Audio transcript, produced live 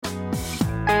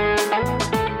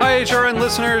HRN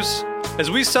listeners.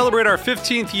 As we celebrate our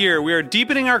 15th year, we are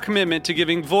deepening our commitment to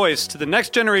giving voice to the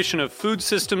next generation of food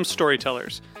systems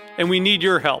storytellers, and we need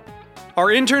your help. Our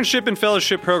internship and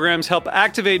fellowship programs help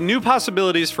activate new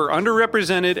possibilities for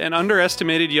underrepresented and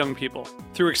underestimated young people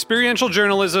through experiential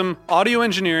journalism, audio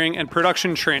engineering, and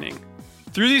production training.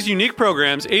 Through these unique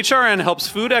programs, HRN helps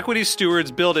food equity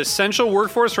stewards build essential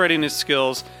workforce readiness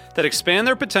skills that expand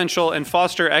their potential and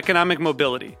foster economic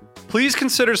mobility. Please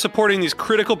consider supporting these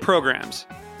critical programs.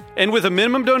 And with a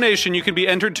minimum donation, you can be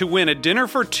entered to win a dinner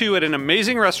for two at an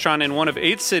amazing restaurant in one of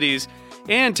 8 cities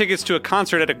and tickets to a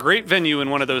concert at a great venue in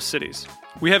one of those cities.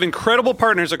 We have incredible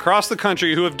partners across the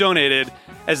country who have donated,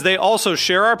 as they also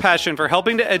share our passion for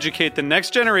helping to educate the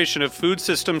next generation of food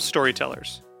systems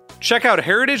storytellers. Check out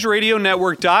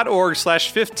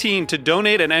heritageradionetwork.org/15 to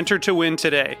donate and enter to win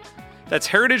today. That's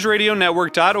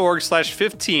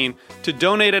heritageradionetwork.org/15 to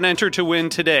donate and enter to win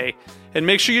today. And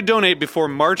make sure you donate before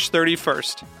March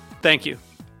 31st. Thank you.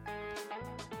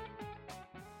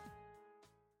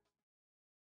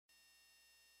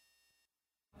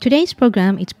 Today's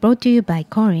program is brought to you by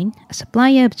Korin, a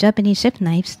supplier of Japanese chef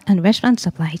knives and restaurant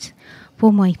supplies.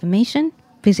 For more information,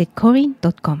 visit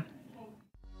korin.com.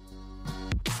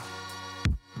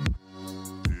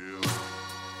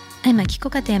 I'm Akiko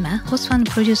Katema, host and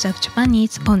producer of Japan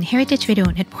Eats on Heritage Radio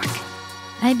Network.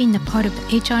 I've been a part of the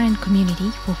HRN community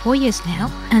for 4 years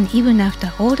now, and even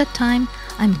after all that time,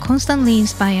 I'm constantly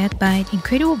inspired by the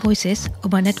incredible voices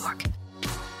of our network.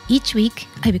 Each week,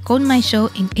 I record my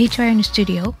show in HRN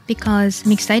studio because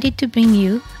I'm excited to bring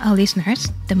you, our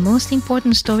listeners, the most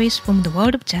important stories from the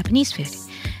world of Japanese food.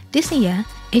 This year,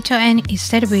 HRN is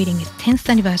celebrating its 10th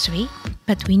anniversary,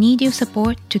 but we need your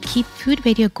support to keep food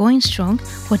radio going strong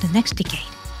for the next decade.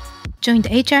 Join the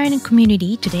HRN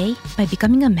community today by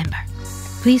becoming a member.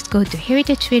 Please go to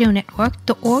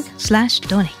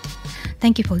heritageradionetwork.org/donate.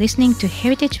 Thank you for listening to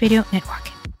Heritage Radio Network.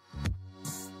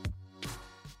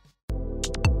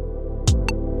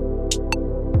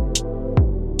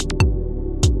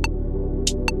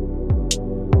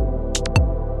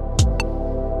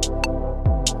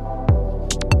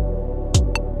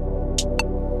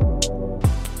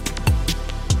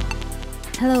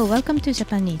 Hello, welcome to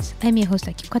Japan Eats. I'm your host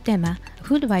Akiko Katema, a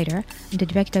food writer and the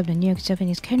director of the New York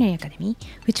Japanese Culinary Academy,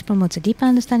 which promotes a deeper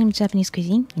understanding of Japanese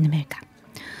cuisine in America.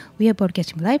 We are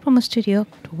broadcasting live from a studio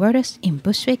toward us in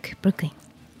Bushwick, Brooklyn.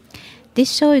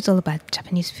 This show is all about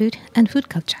Japanese food and food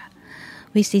culture.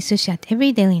 We see sushi at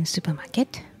every deli and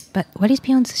supermarket, but what is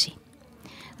beyond sushi?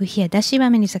 We hear dashi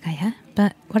ramen izakaya,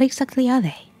 but what exactly are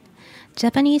they?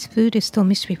 Japanese food is still a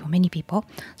mystery for many people,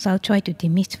 so I'll try to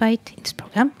demystify it in this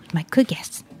program with my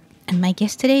co-guests. And my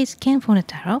guest today is Ken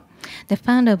Fonotaro, the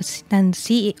founder and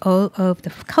CEO of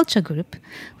the Culture Group,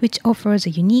 which offers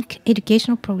unique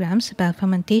educational programs about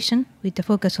fermentation with a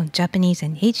focus on Japanese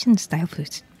and Asian-style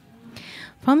foods.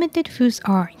 Fermented foods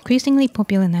are increasingly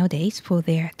popular nowadays for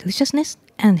their deliciousness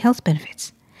and health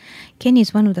benefits. Ken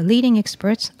is one of the leading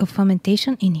experts of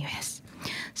fermentation in the US.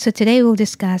 So today we'll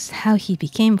discuss how he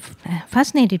became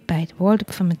fascinated by the world of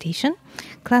fermentation,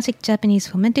 classic Japanese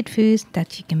fermented foods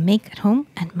that you can make at home,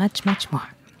 and much, much more.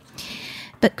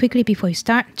 But quickly before we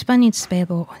start, Japan Eats is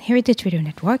available on Heritage Radio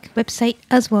Network website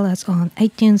as well as on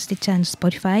iTunes, Stitcher, and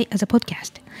Spotify as a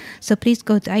podcast. So please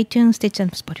go to iTunes, Stitcher,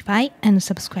 and Spotify and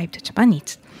subscribe to Japan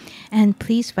Eats. And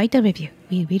please write a review.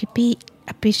 We really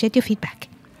appreciate your feedback.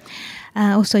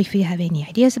 Also, if you have any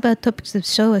ideas about topics of the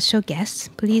show or show guests,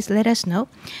 please let us know.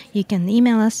 You can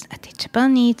email us at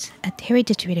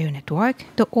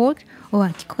japaneats@heritageradionetwork.org or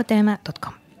at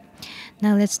kikokatema.com.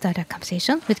 Now let's start our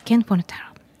conversation with Ken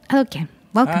Fonotaro. Hello, Ken.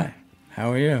 Welcome. Hi.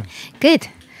 How are you? Good.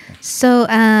 So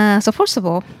first of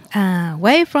all,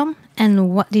 where are you from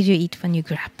and what did you eat when you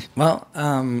grew up? Well,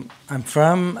 I'm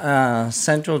from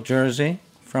Central Jersey,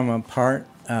 from a part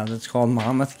that's called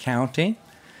Monmouth County.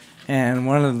 And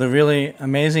one of the really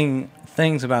amazing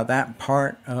things about that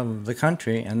part of the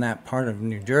country and that part of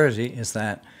New Jersey is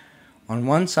that on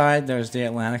one side there's the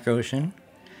Atlantic Ocean,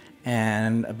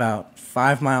 and about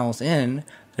 5 miles in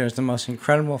there's the most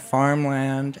incredible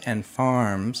farmland and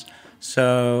farms.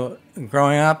 So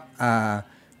growing up,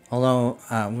 although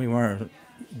we were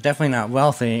definitely not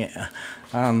wealthy,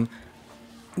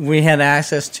 we had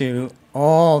access to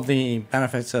all the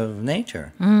benefits of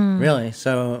nature, really.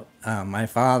 So my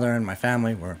father and my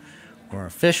family were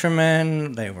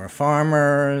fishermen. They were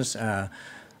farmers.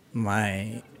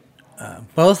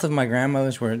 Both of my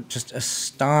grandmothers were just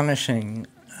astonishingly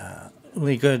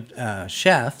good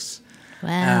chefs.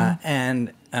 Wow.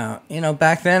 And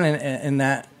back then, in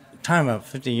that time, about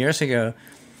 50 years ago,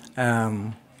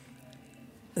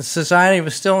 society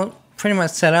was still pretty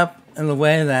much set up in the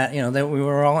way that, that we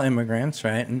were all immigrants,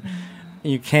 right? And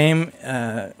you came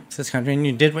to this country and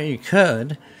you did what you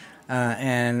could.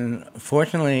 And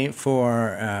fortunately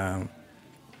for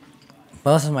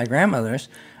both of my grandmothers,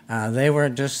 they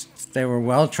were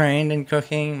well trained in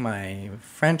cooking. My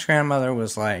French grandmother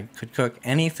could cook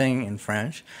anything in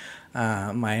French.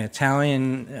 My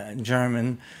Italian,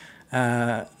 German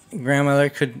grandmother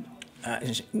could.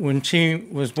 When she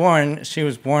was born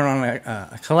on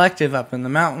a collective up in the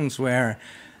mountains where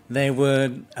they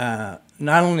would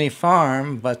not only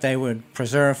farm, but they would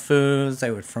preserve foods,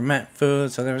 they would ferment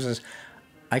foods. So there was this.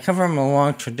 I come from a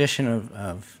long tradition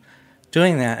of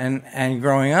doing that, and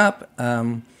growing up,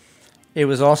 it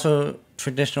was also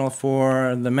traditional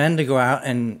for the men to go out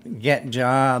and get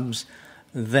jobs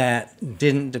that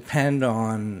didn't depend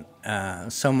on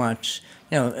so much,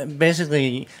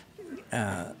 basically.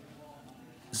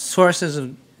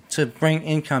 Sources to bring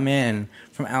income in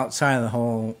from outside of the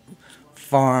whole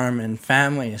farm and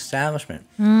family establishment.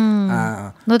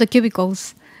 Not the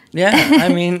cubicles. Yeah, I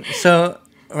mean,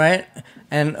 right?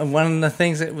 And one of the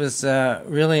things that was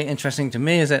really interesting to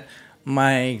me is that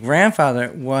my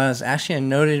grandfather was actually a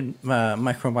noted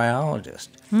microbiologist.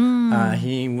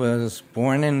 He was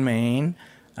born in Maine.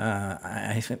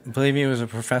 I believe he was a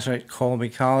professor at Colby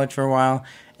College for a while,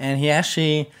 and he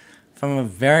actually, from a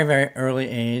very, very early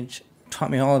age,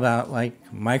 taught me all about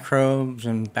microbes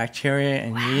and bacteria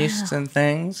and yeasts and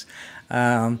things.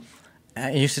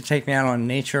 He used to take me out on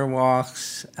nature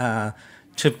walks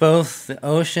to both the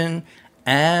ocean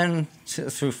and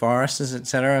through forests,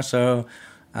 etc. So,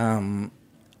 in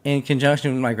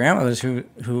conjunction with my grandmothers,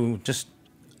 who just,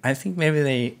 I think maybe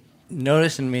they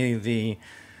noticed in me the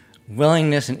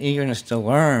willingness and eagerness to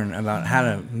learn about how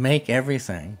to make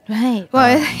everything. Right.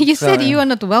 Well, you said you are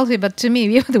not wealthy, but to me,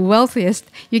 we are the wealthiest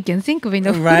you can think of in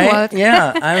the world.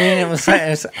 Yeah. I mean, it was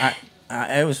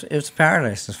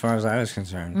paradise as far as I was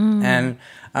concerned. And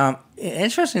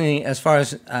interestingly, as far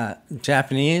as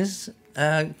Japanese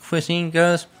cuisine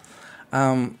goes,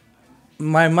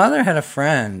 my mother had a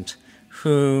friend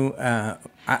who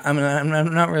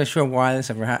I'm not really sure why this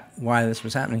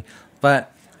was happening,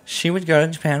 but she would go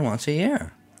to Japan once a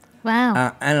year.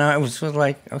 Wow. And I was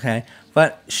like, okay.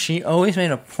 But she always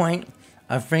made a point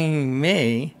of bringing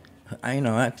me,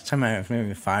 at the time I was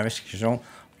maybe 5 or 6 years old,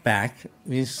 back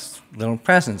these little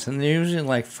presents. And they're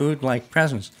usually food-like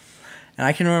presents. And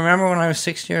I can remember when I was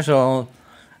 6 years old,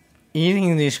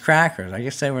 eating these crackers. I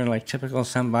guess they were typical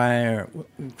senbei or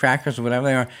crackers or whatever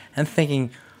they are, and thinking,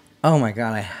 oh my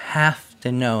God, I have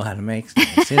to know how to make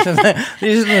things. These are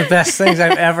the best things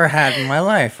I've ever had in my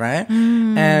life, right?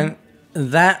 And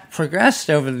that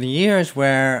progressed over the years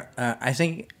where I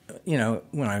think,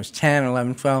 when I was 10,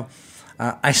 11, 12,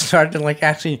 I started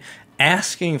actually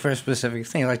asking for specific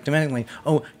things, demanding,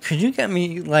 oh, could you get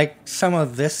me some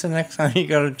of this the next time you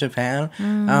go to Japan?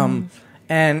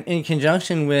 And in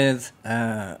conjunction with,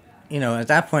 at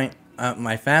that point,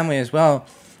 my family as well,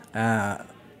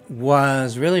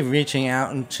 was really reaching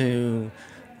out into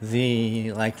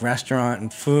the restaurant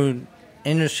and food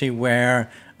industry where,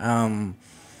 when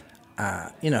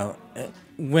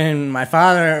my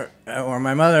father or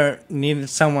my mother needed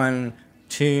someone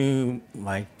to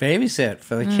babysit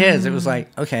for the kids, it was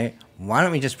okay, why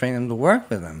don't we just bring them to work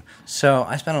with them? So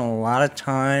I spent a lot of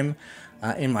time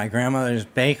in my grandmother's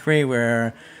bakery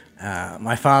where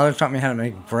my father taught me how to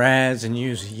make breads and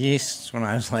use yeasts when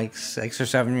I was 6 or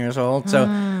 7 years old. So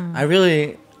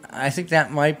I think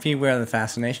that might be where the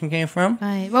fascination came from.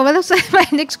 Right. Well, that was my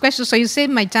next question. So you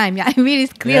saved my time. I really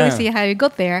clearly see how you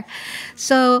got there.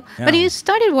 So, but you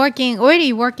started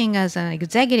already working as an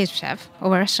executive chef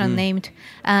of a restaurant named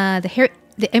the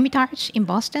Hermitage in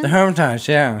Boston. The Hermitage,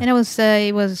 yeah. And it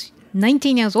was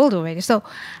 19 years old already. So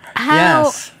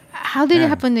how did it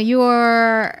happen that you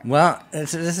were... Well,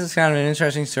 this is kind of an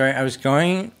interesting story. I was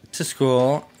going to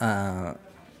school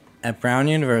at Brown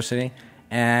University,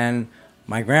 and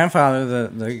my grandfather,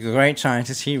 the great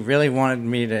scientist, he really wanted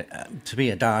me to be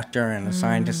a doctor and a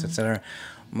scientist, etc.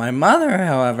 My mother,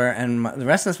 however, and the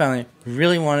rest of the family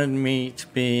really wanted me to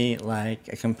be a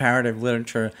comparative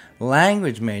literature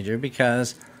language major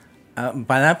because...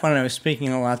 by that point, I was speaking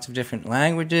lots of different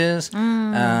languages.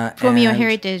 From your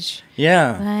heritage.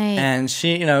 Yeah. Right. And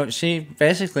she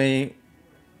basically,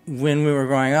 when we were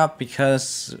growing up,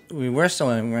 because we were still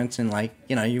immigrants and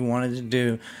you wanted to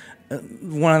do,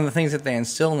 one of the things that they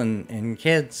instilled in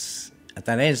kids at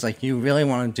that age is you really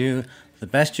want to do the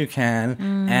best you can.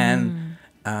 And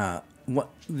what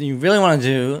you really want to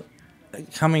do,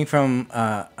 coming from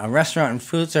a restaurant and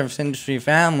food service industry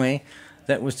family,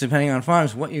 that was depending on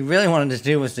farms, what you really wanted to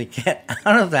do was to get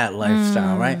out of that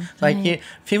lifestyle, right? Like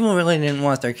people really didn't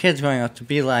want their kids growing up to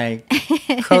be like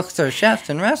cooks or chefs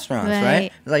in restaurants,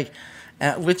 right? Like,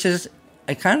 which is,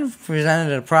 it kind of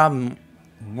presented a problem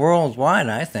worldwide,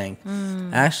 I think,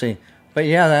 actually. But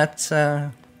yeah, that's...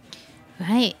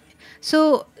 Right.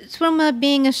 So from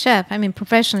being a chef, I mean,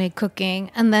 professionally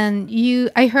cooking, and then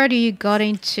I heard you got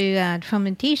into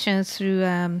fermentation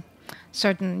through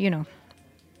certain,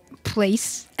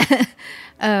 place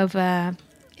of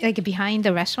like behind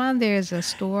the restaurant. There's a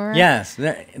store. Yes,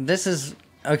 this is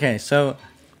okay. So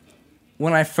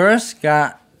when I first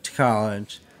got to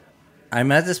college, I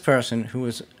met this person who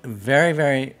was very,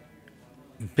 very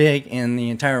big in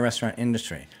the entire restaurant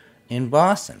industry in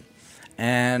Boston,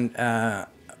 and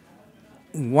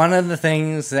one of the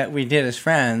things that we did as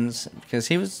friends, because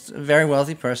he was a very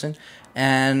wealthy person,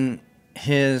 and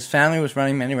his family was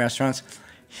running many restaurants.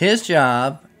 His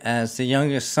job, as the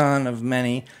youngest son of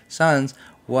many sons,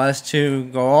 was to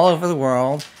go all over the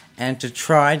world and to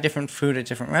try different food at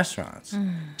different restaurants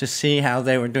to see how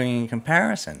they were doing in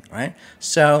comparison, right?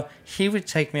 So he would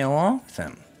take me along with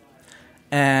him.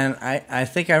 And I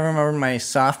think I remember my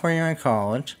sophomore year in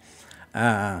college.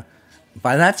 By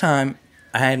that time,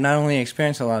 I had not only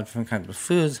experienced a lot of different kinds of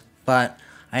foods, but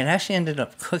I had actually ended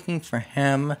up cooking for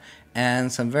him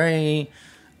and some very,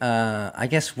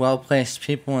 well-placed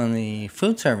people in the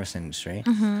food service industry.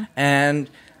 And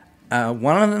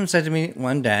one of them said to me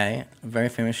one day, a very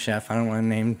famous chef, I don't want to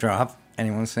name drop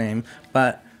anyone's name,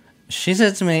 but she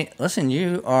said to me, listen,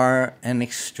 you are an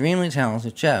extremely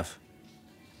talented chef,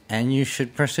 and you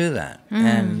should pursue that.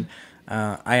 And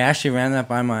I actually ran that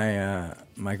by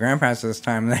my grandparents at this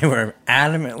time, and they were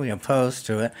adamantly opposed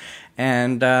to it.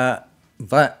 And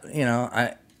but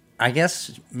I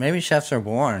guess maybe chefs are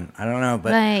born. I don't know,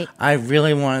 but I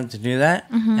really wanted to do that,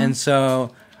 and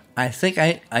so I think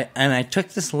I took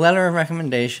this letter of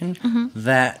recommendation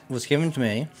that was given to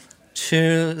me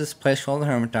to this place called the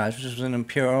Hermitage, which is an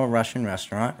Imperial Russian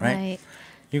restaurant, right?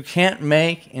 You can't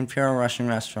make Imperial Russian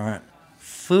restaurant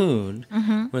food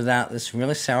without this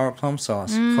really sour plum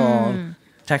sauce called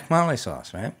Tekmali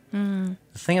sauce, right? The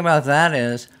thing about that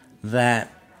is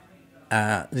that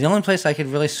the only place I could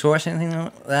really source anything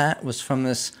like that was from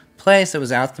this place that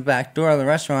was out the back door of the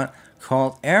restaurant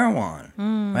called Erewhon,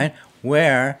 right?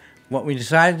 Where what we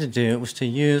decided to do was to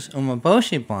use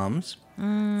umeboshi plums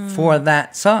for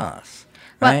that sauce,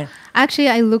 right? Well, actually,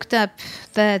 I looked up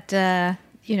that,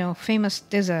 famous,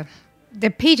 there are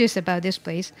pages about this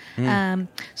place.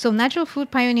 So natural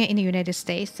food pioneer in the United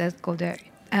States, that's called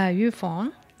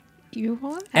Erewhon.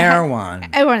 Erewhon.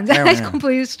 I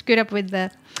completely screwed up with the.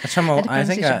 It's from I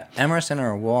think a Emerson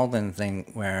or a Walden thing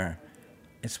where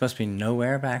it's supposed to be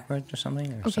nowhere backwards or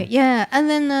something. Or something. Yeah, and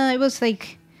then it was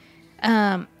like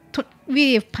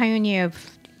really a pioneer of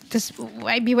this.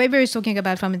 Weber is talking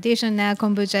about fermentation now,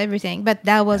 kombucha, everything, but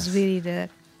that was really the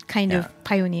kind of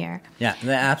pioneer. Yeah,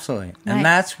 absolutely, and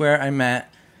that's where I met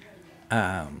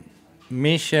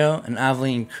Misho and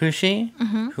Aveline Kushi,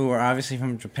 who were obviously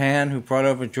from Japan, who brought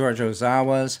over George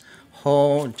Ozawa's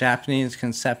whole Japanese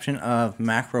conception of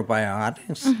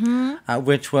macrobiotics,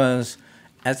 which was,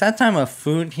 at that time, a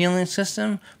food healing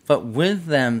system, but with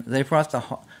them, they brought the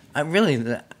whole...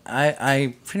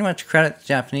 I pretty much credit the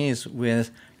Japanese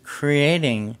with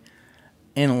creating,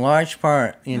 in large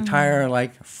part, the entire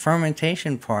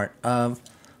fermentation part of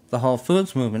the whole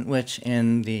foods movement, which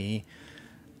in the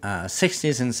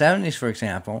 60s and 70s, for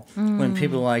example, when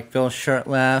people like Bill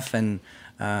Shurtleff and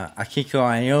Akiko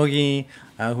Aogi,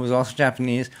 who was also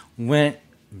Japanese, went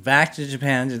back to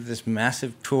Japan, did this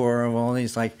massive tour of all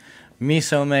these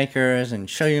miso makers and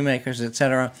shoyu makers,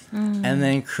 etc., and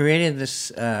then created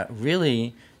this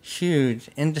really huge,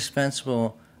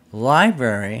 indispensable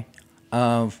library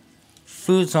of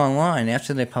foods online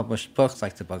after they published books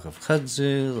like the Book of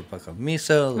Kudzu, the Book of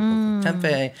Miso, the Book of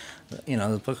Tempeh,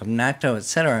 the Book of Natto,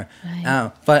 etc.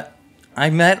 But I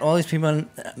met all these people and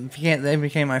they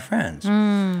became my friends.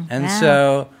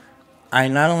 So I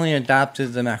not only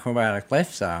adopted the macrobiotic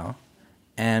lifestyle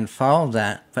and followed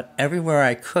that, but everywhere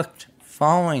I cooked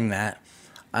following that,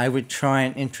 I would try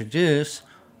and introduce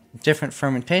different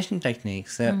fermentation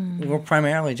techniques that were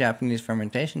primarily Japanese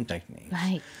fermentation techniques.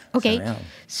 Right. Okay.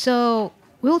 So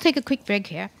we'll take a quick break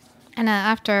here. And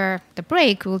after the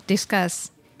break, we'll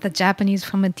discuss the Japanese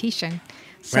fermentation.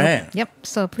 So, Yep.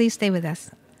 So please stay with us.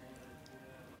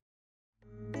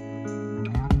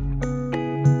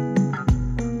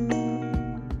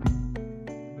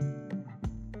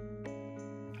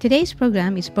 Today's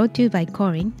program is brought to you by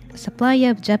Korin, a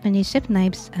supplier of Japanese chef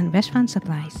knives and restaurant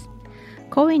supplies.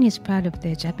 Korean is proud of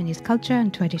their Japanese culture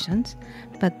and traditions,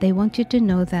 but they want you to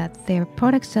know that their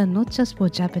products are not just for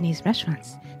Japanese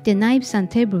restaurants. Their knives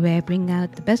and tableware bring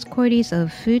out the best qualities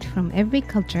of food from every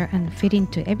culture and fit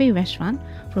into every restaurant,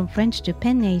 from French to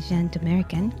Pan-Asian to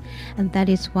American, and that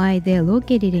is why they are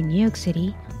located in New York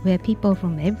City, where people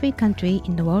from every country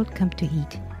in the world come to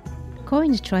eat.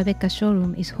 Korean's Tribeca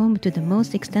showroom is home to the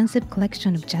most extensive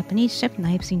collection of Japanese chef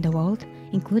knives in the world,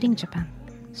 including Japan.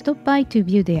 Stop by to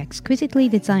view their exquisitely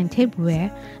designed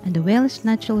tableware and the Welsh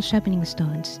natural sharpening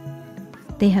stones.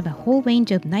 They have a whole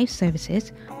range of knife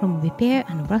services, from repair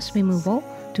and rust removal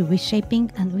to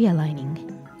reshaping and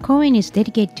realigning. Korean is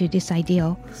dedicated to this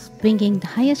ideal, bringing the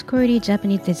highest quality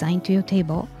Japanese design to your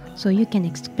table, so you can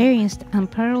experience the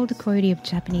unparalleled quality of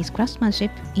Japanese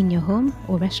craftsmanship in your home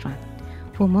or restaurant.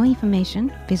 For more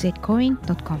information, visit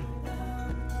korean.com.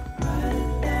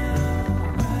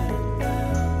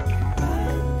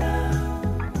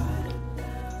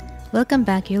 Welcome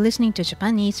back. You're listening to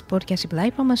Japanese Broadcasting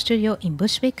Live from a studio in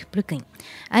Bushwick, Brooklyn.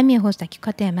 I'm your host, Aki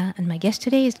Katayama, and my guest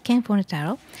today is Ken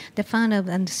Fornataro, the founder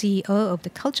and CEO of the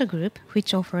Culture Group,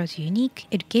 which offers unique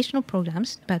educational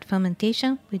programs about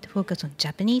fermentation with focus on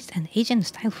Japanese and Asian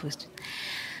style food.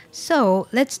 So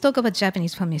let's talk about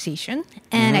Japanese fermentation.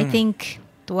 And I think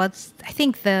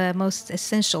the most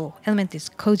essential element is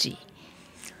koji.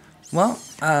 Well,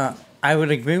 I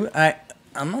would agree.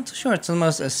 I'm not so sure it's the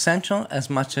most essential as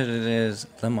much as it is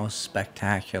the most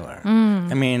spectacular.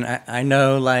 I mean, I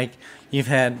know, like, you've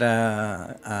had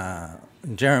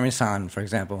Jeremy-san, for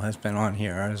example, has been on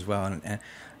here as well. And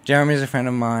Jeremy's a friend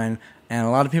of mine, and a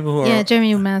lot of people who are... Yeah,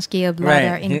 Jeremy Umansky of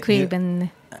Ladder in Cleveland,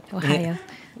 Ohio.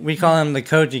 We call him the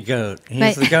Koji goat.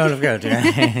 He's the goat of goats.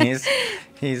 Right?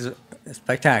 He's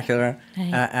spectacular,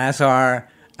 as are...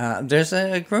 there's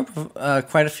a group of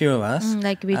quite a few of us.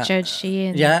 Like Richard Shee.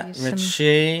 And Rich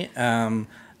Shee.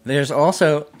 There's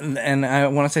also, and I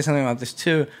want to say something about this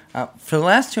too, for the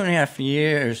last 2.5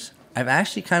 years, I've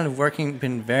actually kind of working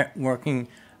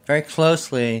very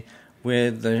closely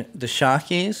with the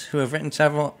Shakis, who have written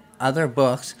several other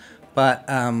books, but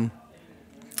I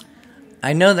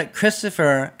know that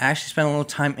Christopher actually spent a little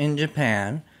time in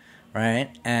Japan, right?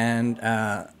 And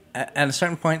at a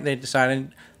certain point, they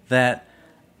decided that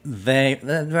they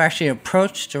were actually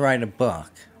approached to write a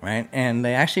book, right? And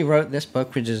they actually wrote this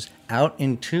book, which is out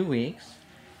in 2 weeks.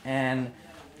 And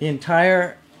this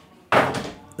entire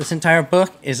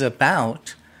book is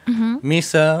about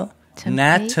miso,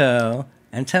 natto,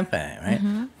 and tempeh, right?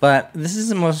 But this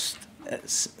is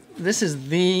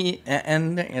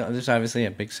and there's obviously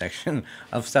a big section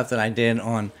of stuff that I did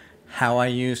on how I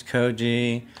use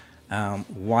koji,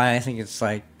 why I think it's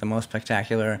like the most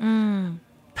spectacular,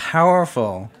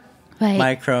 powerful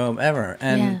microbe ever.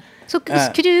 And so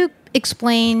could you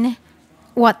explain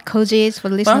what koji is for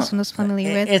the listeners who are not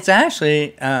familiar with? It's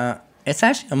actually a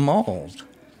mold,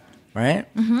 right?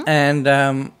 And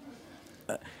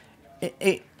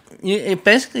it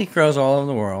basically grows all over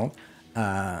the world.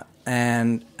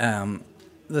 And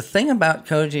the thing about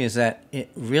koji is that it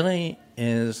really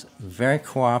is very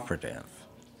cooperative.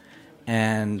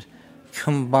 And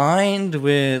combined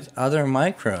with other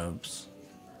microbes,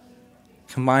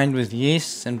 combined with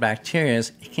yeasts and bacteria,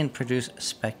 it can produce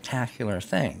spectacular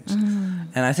things.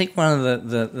 And I think one of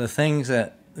the things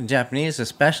that the Japanese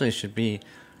especially should be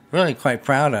really quite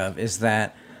proud of is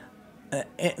that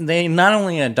they not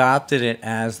only adopted it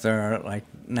as their like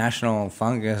national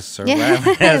fungus or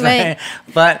whatever it is, right?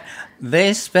 But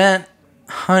they spent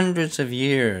hundreds of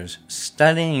years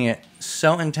studying it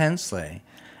so intensely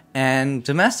and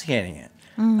domesticating it.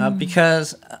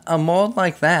 Because a mold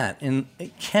like that,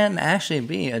 it can actually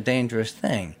be a dangerous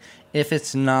thing if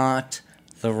it's not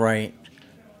the right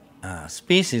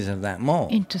species of that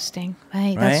mold. Interesting.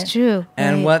 Right? That's true.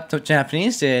 And what the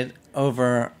Japanese did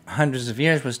over hundreds of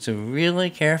years was to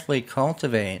really carefully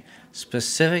cultivate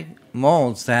specific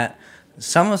molds that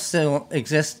some still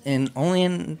exist only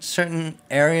in certain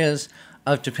areas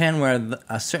of Japan where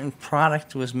a certain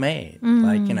product was made.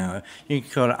 Like, you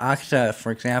could go to Akita,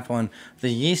 for example, and the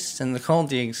yeast and the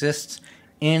koldi exists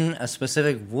in a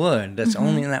specific wood that's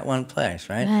only in that one place,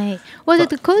 right? Right. Well,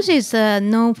 the koji is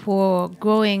known for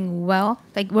growing well,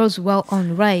 like grows well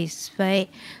on rice, right?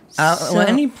 Well,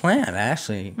 any plant,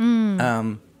 actually.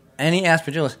 Any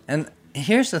aspergillus. And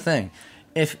here's the thing.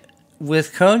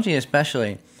 With koji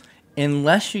especially,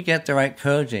 unless you get the right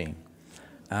koji,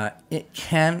 it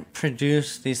can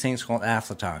produce these things called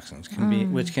aflatoxins,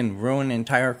 which can ruin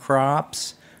entire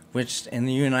crops, which in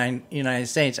the United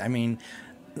States, I mean,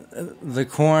 the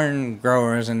corn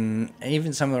growers and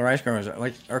even some of the rice growers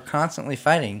are constantly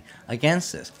fighting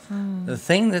against this. The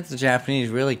thing that the Japanese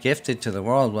really gifted to the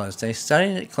world was they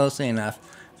studied it closely enough,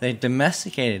 they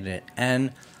domesticated it,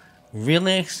 and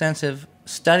really extensive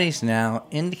studies now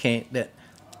indicate that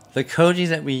the koji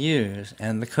that we use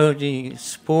and the koji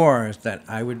spores that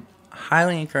I would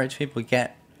highly encourage people to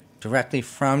get directly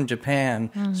from Japan,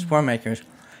 spore makers,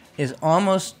 is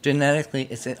almost genetically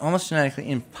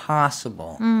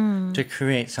impossible to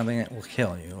create something that will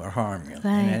kill you or harm you in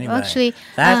any way. Actually,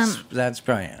 that's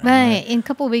brilliant. Right. In a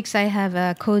couple of weeks, I have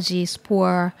a koji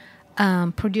spore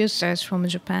producers from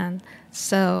Japan.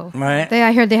 So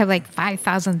I heard they have like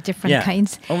 5,000 different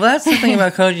kinds. Well, that's the thing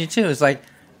about koji too. Is like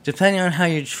depending on how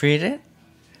you treat it,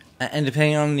 and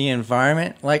depending on the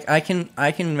environment. Like I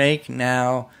can make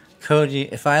now koji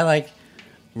if I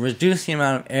reduce the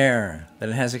amount of air that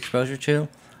it has exposure to,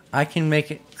 I can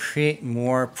make it create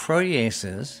more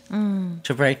proteases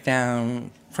to break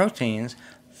down proteins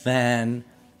than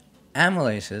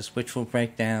amylases, which will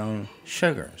break down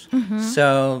sugars.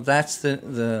 So that's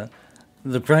the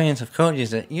brilliance of koji,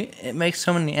 is that it makes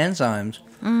so many enzymes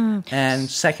and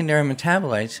secondary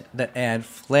metabolites that add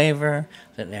flavor,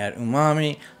 that add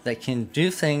umami, that can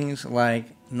do things like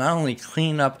not only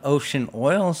clean up ocean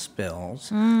oil spills,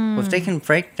 but if they can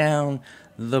break down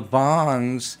the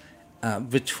bonds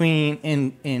between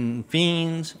in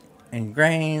beans and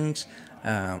grains,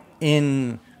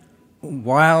 in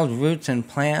wild roots and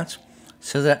plants,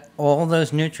 so that all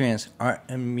those nutrients are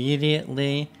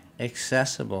immediately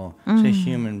accessible to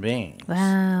human beings.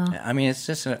 Wow. I mean, it's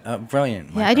just a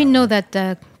brilliant I didn't know that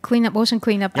ocean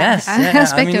cleanup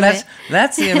aspect of it.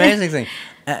 That's the amazing thing.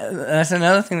 That's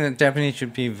another thing that the Japanese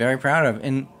should be very proud of.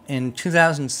 In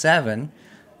 2007,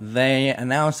 they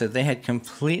announced that they had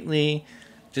completely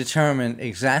determined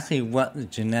exactly what the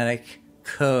genetic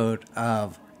code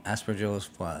of Aspergillus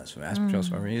was,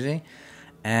 Aspergillus oryzae.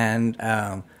 And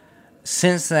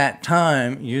since that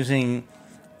time, using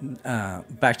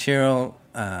bacterial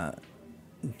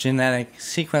genetic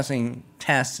sequencing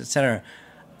tests, etc.,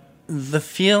 the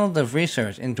field of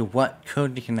research into what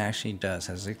koji actually does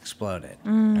has exploded,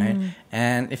 right?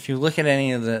 And if you look at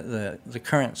any of the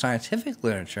current scientific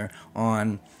literature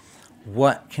on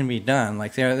what can be done,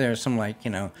 like there's some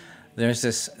there's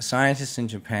this scientist in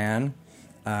Japan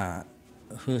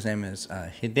whose name is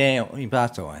Hideo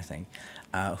Ibato, I think,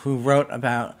 who wrote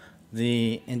about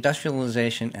the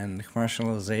industrialization and the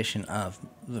commercialization of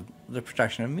the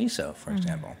production of miso, for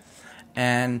example.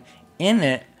 And in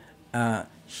it,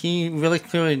 he really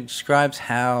clearly describes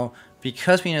how,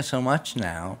 because we know so much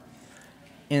now,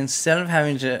 instead of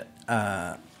having to,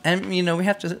 we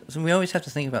always have to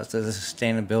think about the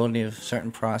sustainability of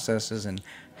certain processes and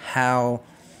how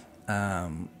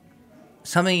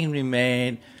something can be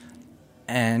made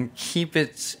and keep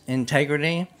its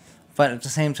integrity, but at the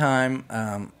same time,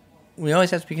 we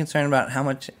always have to be concerned about how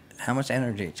much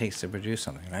energy it takes to produce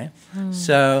something, right?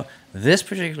 So this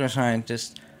particular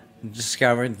scientist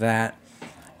discovered that,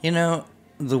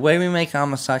 the way we make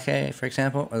amasake, for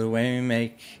example, or the way we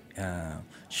make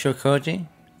shokoji,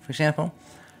 for example,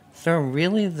 they're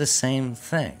really the same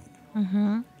thing.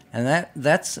 And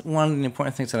that's one of the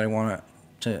important things that I want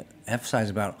to emphasize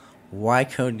about why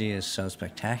koji is so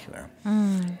spectacular,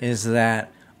 is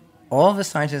that all the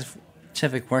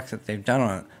scientific work that they've done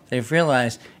on it, they've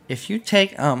realized if you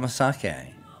take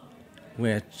amasake,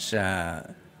 which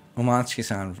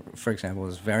Umansky-san, for example,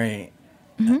 is very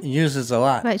uses a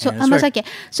lot. Right. So amasake.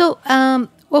 So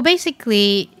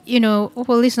basically,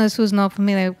 for listeners who's not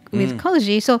familiar with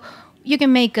koji, so you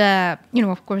can make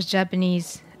of course,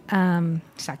 Japanese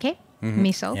sake,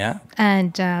 miso,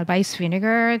 and rice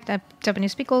vinegar,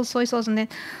 Japanese pickles, soy sauce, and then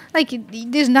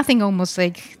there's nothing almost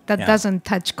that doesn't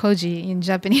touch koji in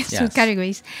Japanese food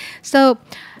categories. So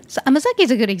amasake is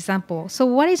a good example. So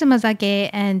what is amasake,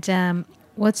 and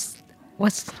what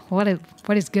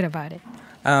is good about it?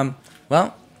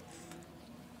 Well,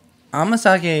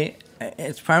 amasake,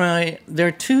 it's primarily, there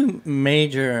are two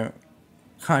major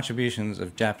contributions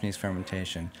of Japanese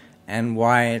fermentation, and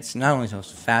why it's not only so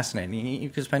fascinating, you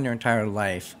could spend your entire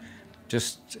life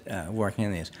just working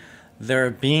in these. There are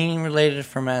bean-related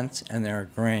ferments, and there are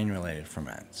grain-related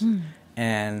ferments.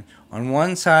 And on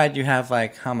one side, you have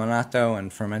hamanato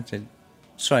and fermented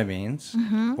soybeans,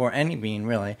 or any bean,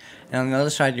 really. And on the other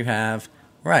side, you have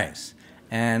rice.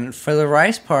 And for the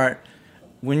rice part,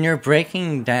 when you're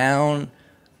breaking down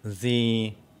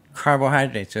the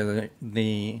carbohydrates or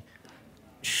the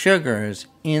sugars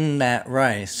in that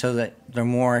rice so that they're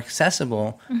more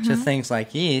accessible to things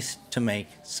like yeast to make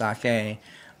sake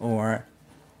or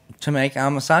to make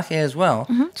amasake as well.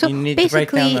 So you need to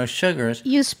break down basically, those sugars.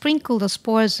 You sprinkle the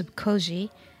spores of koji,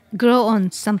 grow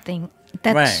on something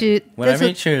that Right. should... Whatever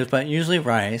you choose, but usually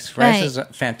rice. Rice Right. is a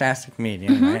fantastic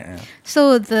medium, right? Yeah.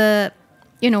 So the,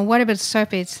 whatever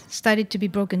surface started to be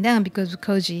broken down because of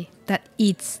koji that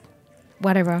eats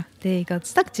whatever they got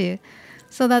stuck to.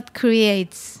 So that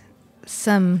creates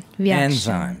some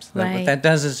reaction. Enzymes. Right. What that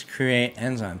does is create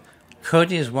enzymes.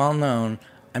 Koji is well known.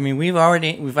 I mean, we've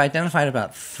identified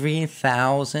about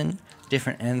 3,000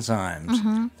 different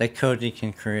enzymes that koji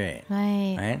can create.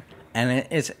 Right? And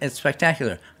it's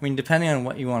spectacular. I mean, depending on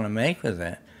what you want to make with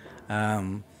it,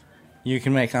 you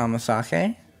can make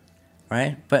amasake,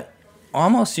 right? But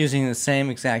almost using the same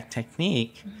exact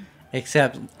technique,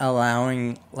 except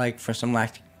allowing, like, for some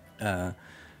lactic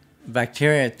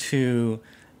bacteria to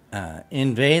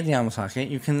invade the amasake.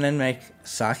 You can then make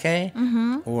sake,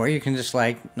 or you can just,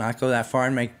 like, not go that far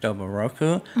and make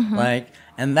doboroku.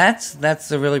 And that's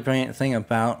the really brilliant thing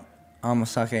about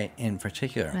amasake in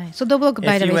particular. Right. So dobroku,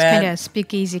 by the way, is kind of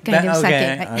speakeasy kind of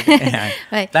sake. Right? Yeah.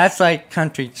 Right. That's like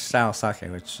country style sake,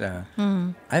 which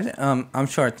I'm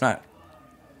sure it's not.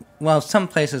 Well, some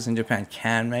places in Japan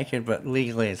can make it, but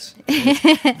legally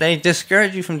they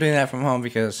discourage you from doing that from home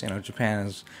because Japan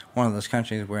is one of those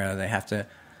countries where they have to,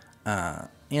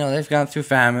 they've gone through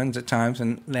famines at times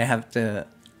and they have to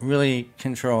really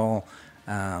control,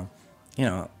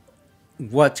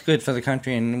 what's good for the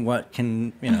country and what can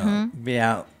be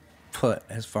output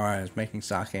as far as making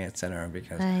sake, etc.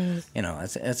 Because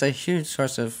it's a huge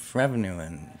source of revenue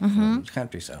in the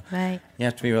country, so you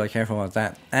have to be really careful with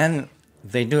that. And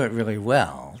they do it really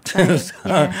well too. So,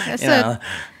 That's a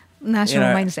national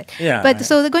mindset. Yeah, but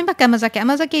so going back to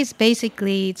amazake is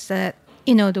basically it's the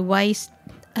rice.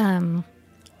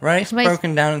 Rice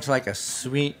broken down into like a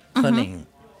sweet pudding.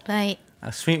 Right.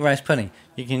 A sweet rice pudding.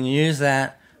 You can use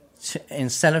that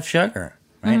instead of sugar,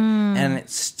 right? And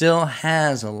it still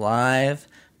has alive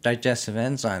digestive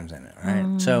enzymes in it,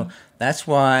 right? So that's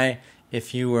why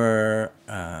if you were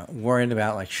worried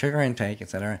about like sugar intake,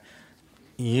 etc.,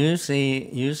 use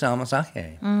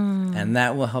amasake, and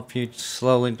that will help you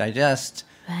slowly digest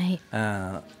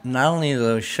not only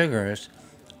those sugars,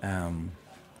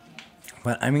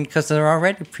 but I mean because they're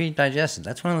already pre-digested.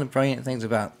 That's one of the brilliant things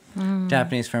about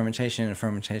Japanese fermentation and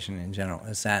fermentation in general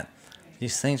is that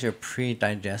these things are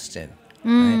pre-digested,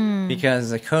 right?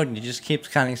 Because the koji just keeps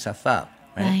cutting stuff up,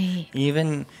 right?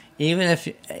 Even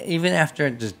after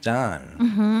it's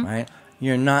done, right?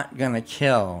 You're not gonna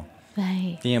kill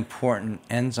the important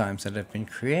enzymes that have been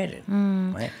created,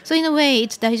 right? So in a way,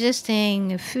 it's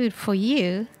digesting food for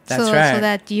you. That's right. So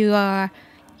that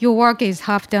your work is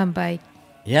half done by.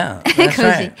 Yeah, that's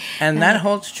right. And that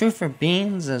holds true for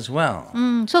beans as well.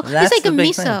 So That's it's like a the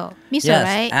big miso. thing. Miso, Yes,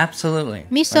 right? absolutely.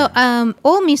 Miso, Right.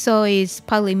 all miso is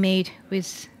partly made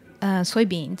with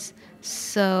soybeans.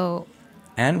 So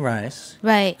And rice.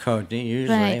 right. Koji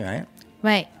usually, right?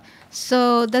 Right.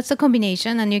 So that's a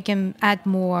combination, and you can add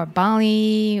more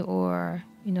barley or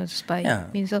just by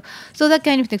miso. So that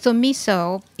kind of thing. So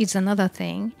miso is another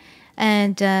thing.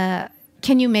 And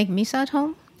can you make miso at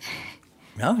home?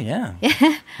 Oh, yeah.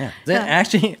 Yeah.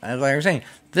 Actually, as I was saying,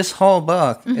 this whole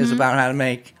book is about how to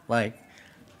make like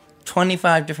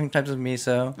 25 different types of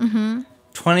miso,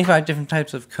 25 different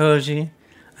types of koji.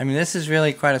 I mean, this is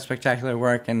really quite a spectacular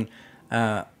work, and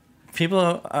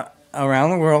people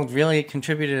around the world really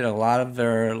contributed a lot of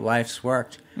their life's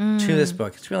work to this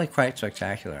book. It's really quite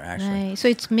spectacular, actually. Right. So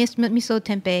it's miso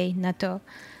tempeh natto.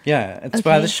 Yeah, it's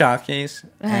by the Shakis,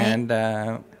 and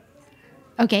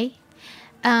Okay.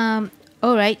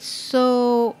 All right.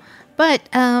 So, but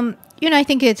I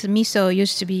think it's miso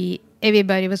used to be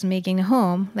everybody was making at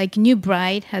home. Like new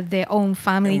bride had their own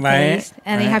family taste,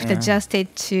 and they have to adjust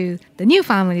it to the new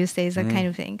family's taste, that kind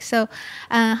of thing. So,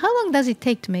 how long does it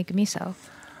take to make miso?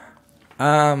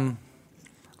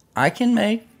 I can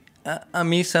make a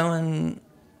miso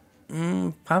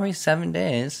in probably 7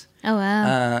 days. Oh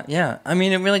wow! Yeah, I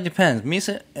mean it really depends.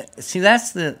 Miso, see,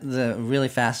 that's the really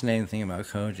fascinating thing about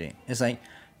koji. It's like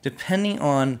depending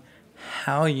on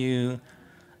how you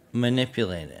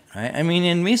manipulate it, right? I mean,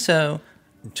 in miso,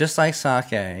 just like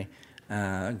sake,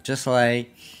 just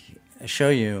like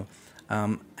shoyu,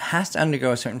 has to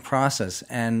undergo a certain process.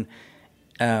 And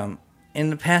in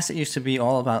the past, it used to be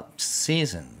all about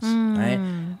seasons, right?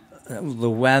 The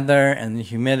weather and the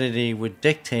humidity would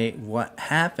dictate what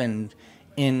happened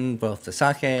in both the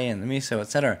sake and the miso,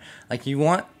 etc. Like you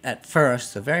want, at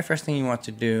first, the very first thing you want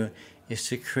to do is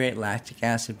to create lactic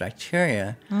acid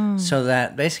bacteria so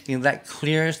that basically that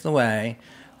clears the way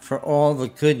for all the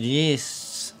good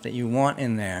yeasts that you want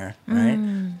in there, right,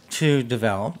 to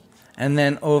develop. And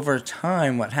then over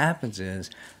time, what happens is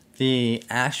the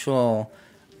actual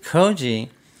koji,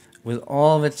 with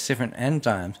all of its different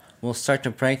enzymes, will start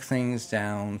to break things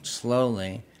down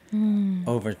slowly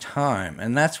over time.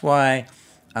 And that's why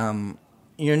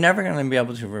you're never going to be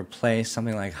able to replace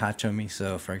something like hacho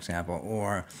miso, for example,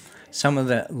 or some of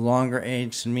the longer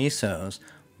aged misos.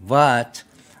 But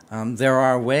there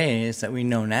are ways that we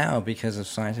know now, because of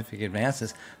scientific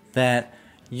advances, that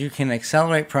you can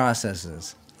accelerate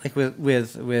processes. Like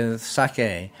with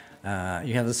sake,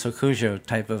 you have the sokujo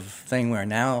type of thing where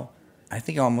now I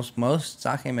think almost most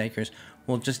sake makers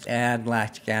will just add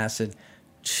lactic acid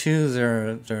to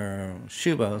their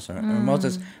shubos or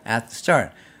motos at the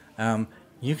start.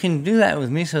 You can do that with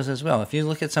misos as well. If you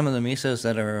look at some of the misos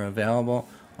that are available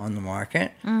on the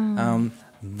market,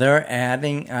 they're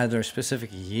adding either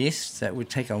specific yeast that would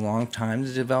take a long time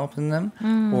to develop in them,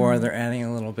 or they're adding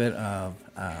a little bit of,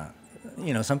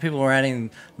 some people are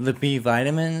adding the B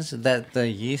vitamins that the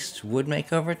yeast would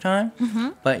make over time.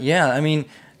 But yeah, I mean,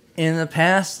 in the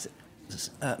past,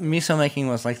 miso making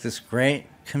was like this great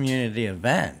community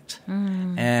event,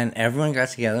 and everyone got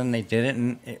together and they did it,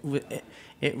 and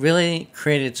it really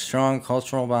created strong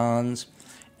cultural bonds.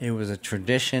 It was a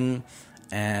tradition,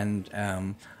 and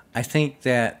I think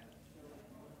that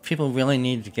people really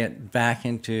need to get back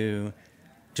into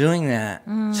doing that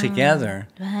together,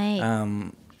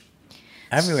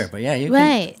 everywhere. But yeah, you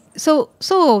can. So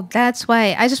that's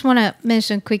why I just want to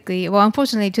mention quickly. Well,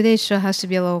 unfortunately, today's show has to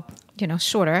be a little,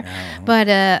 shorter. But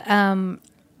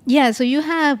so you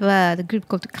have the group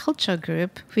called the Culture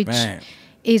Group, which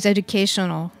is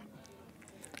educational,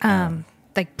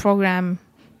 like program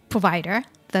provider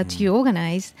that you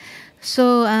organize.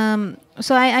 So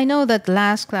I know that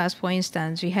last class, for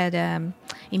instance, we had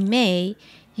in May,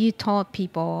 you taught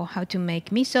people how to make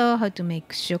miso, how to make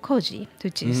shiokoji,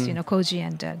 which is koji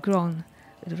and grown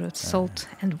with salt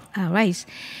and rice.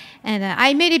 And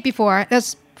I made it before.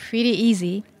 That's pretty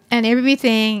easy. And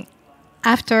everything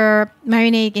after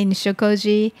marinating in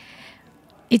shiokoji,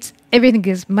 everything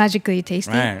is magically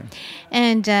tasty. Right.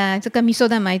 And it's like a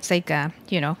misodama. It's like a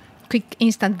quick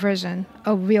instant version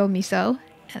of real miso.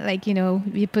 Like,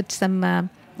 we put some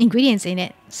ingredients in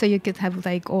it, so you could have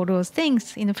like all those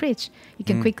things in the fridge. You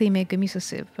can quickly make a miso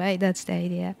soup, right? That's the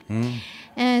idea.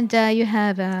 And you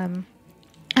have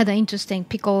other interesting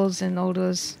pickles and all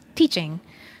those teaching.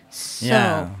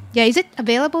 So, is it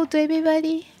available to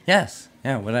everybody? Yes.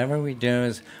 Yeah, whatever we do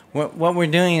is... What we're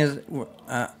doing is...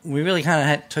 we really kind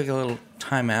of took a little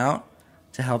time out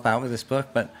to help out with this book,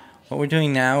 but what we're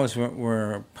doing now is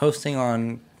we're posting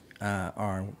on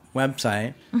our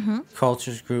website,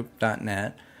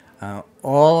 culturesgroup.net,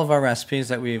 all of our recipes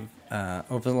that we've,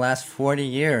 over the last 40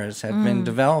 years, have been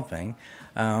developing.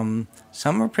 Some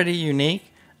are pretty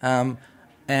unique, and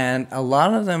a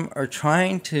lot of them are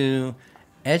trying to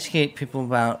educate people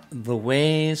about the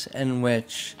ways in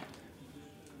which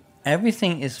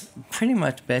everything is pretty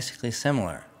much basically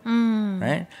similar,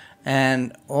 right?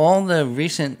 And all the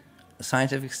recent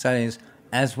scientific studies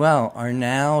as well are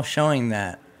now showing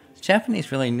that the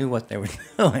Japanese really knew what they were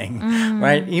doing,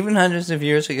 right? Even hundreds of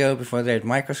years ago, before they had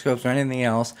microscopes or anything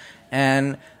else,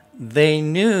 and they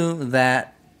knew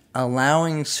that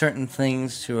allowing certain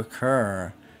things to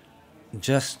occur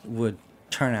just would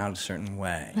turn out a certain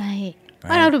way. Right.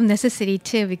 Out of necessity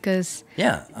too, because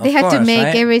they had to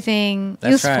make everything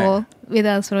useful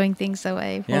without throwing things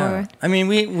away. I mean,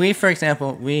 we for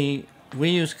example, we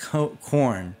use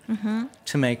corn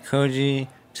to make koji,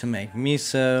 to make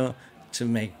miso, to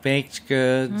make baked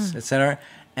goods, etc.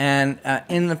 And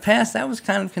in the past, that was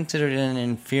kind of considered an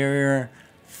inferior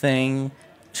thing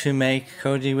to make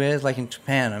koji with, like in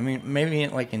Japan. I mean, maybe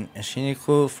like in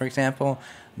Shiniku, for example,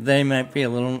 they might be a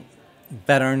little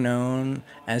better known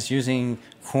as using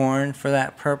corn for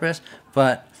that purpose,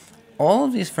 but all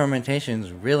of these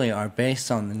fermentations really are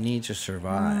based on the need to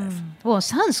survive. Well, it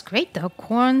sounds great though,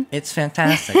 corn. It's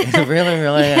fantastic. It really,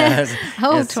 really is.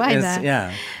 I'll try that.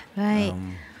 Yeah. Right.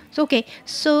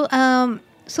 So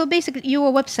basically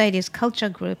your website is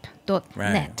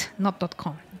culturegroup.net, not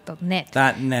 .com. .net.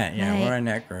 .net, we're a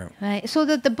net group. Right. So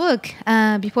the book,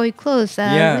 before we close,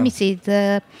 let me see,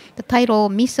 the title,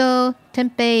 Miso,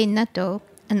 Tempeh, Natto,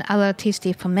 and Other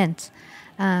Tasty Ferments,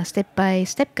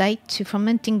 Step-by-Step Guide to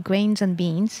Fermenting Grains and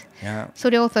Beans. Yeah. So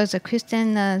the authors are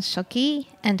Kristen Shoki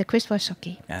and Christopher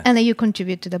Shoki. Yes. And then you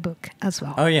contribute to the book as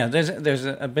well. Oh, yeah. There's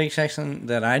a big section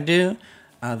that I do.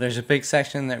 There's a big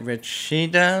section that Rich Shih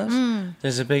does.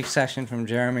 There's a big section from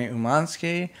Jeremy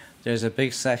Umansky. There's a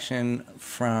big section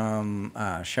from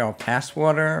Cheryl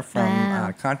Passwater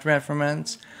from Contraband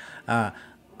Ferments.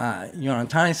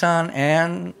 Yonatani-san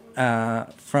and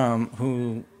from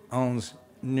who owns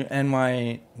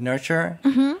NY Nurture.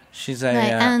 She's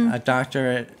a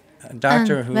doctor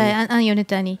who... Right, and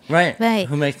Yonetani. Right,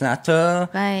 who makes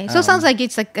natto. Right. So it sounds like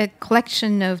it's like a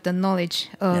collection of the knowledge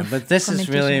of... Yeah, but this is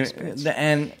really... experience.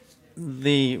 And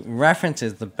the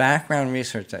references, the background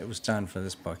research that was done for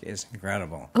this book is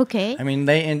incredible. Okay. I mean,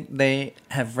 they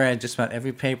have read just about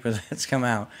every paper that's come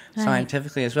out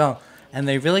scientifically as well. And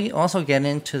they really also get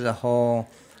into the whole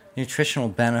nutritional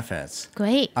benefits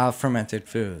of fermented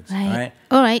foods. Right.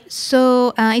 All right.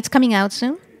 So it's coming out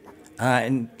soon?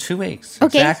 In 2 weeks.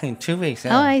 Okay. Exactly, in 2 weeks.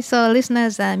 Yeah. All right. So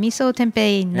listeners, miso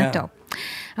tempeh natto.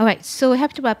 All right. So we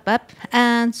have to wrap up.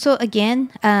 And so again,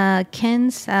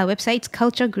 Ken's website is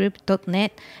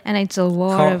culturegroup.net. And it's a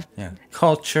lot of...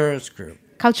 Cultures Group.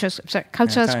 Cultures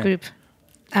Group.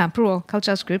 Plural,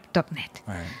 culturesgroup.net.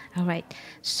 Right. All right.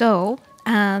 So...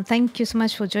 thank you so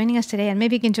much for joining us today, and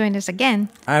maybe you can join us again.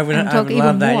 I would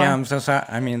love that. More. Yeah, I'm so sorry.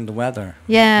 I mean, the weather.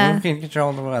 Yeah. We can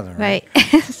control the weather. Right.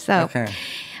 So,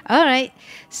 all right.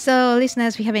 So,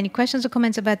 listeners, if you have any questions or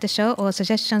comments about the show or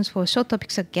suggestions for show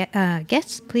topics or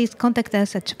guests, please contact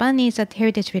us at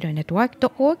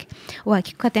japanese@heritageradionetwork.org or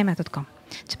kikukatema.com.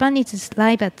 Japan Needs is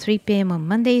live at 3 p.m. on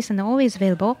Mondays and always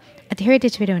available at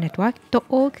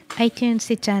heritageradionetwork.org, iTunes,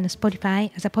 Stitcher, and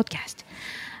Spotify as a podcast.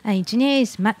 Engineer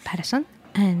is Matt Patterson,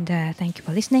 and thank you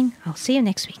for listening. I'll see you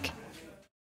next week.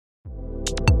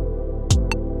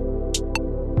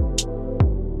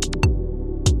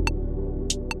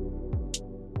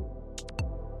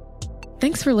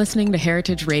 Thanks for listening to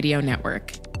Heritage Radio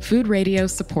Network, food radio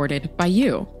supported by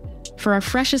you. For our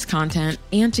freshest content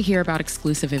and to hear about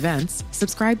exclusive events,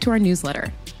 subscribe to our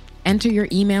newsletter. Enter your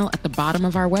email at the bottom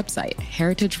of our website,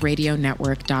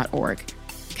 heritageradionetwork.org.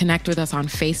 Connect with us on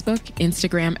Facebook,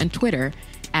 Instagram, and Twitter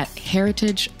at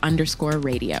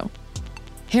heritage_radio.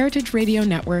 Heritage Radio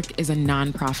Network is a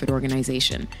nonprofit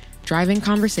organization driving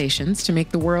conversations to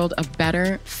make the world a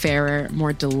better, fairer,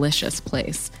 more delicious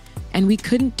place. And we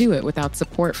couldn't do it without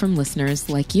support from listeners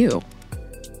like you.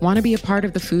 Want to be a part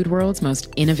of the food world's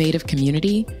most innovative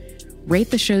community? Rate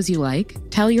the shows you like,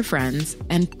 tell your friends,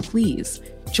 and please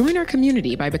join our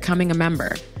community by becoming a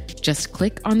member. Just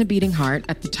click on the beating heart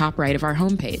at the top right of our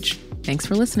homepage. Thanks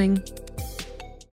for listening.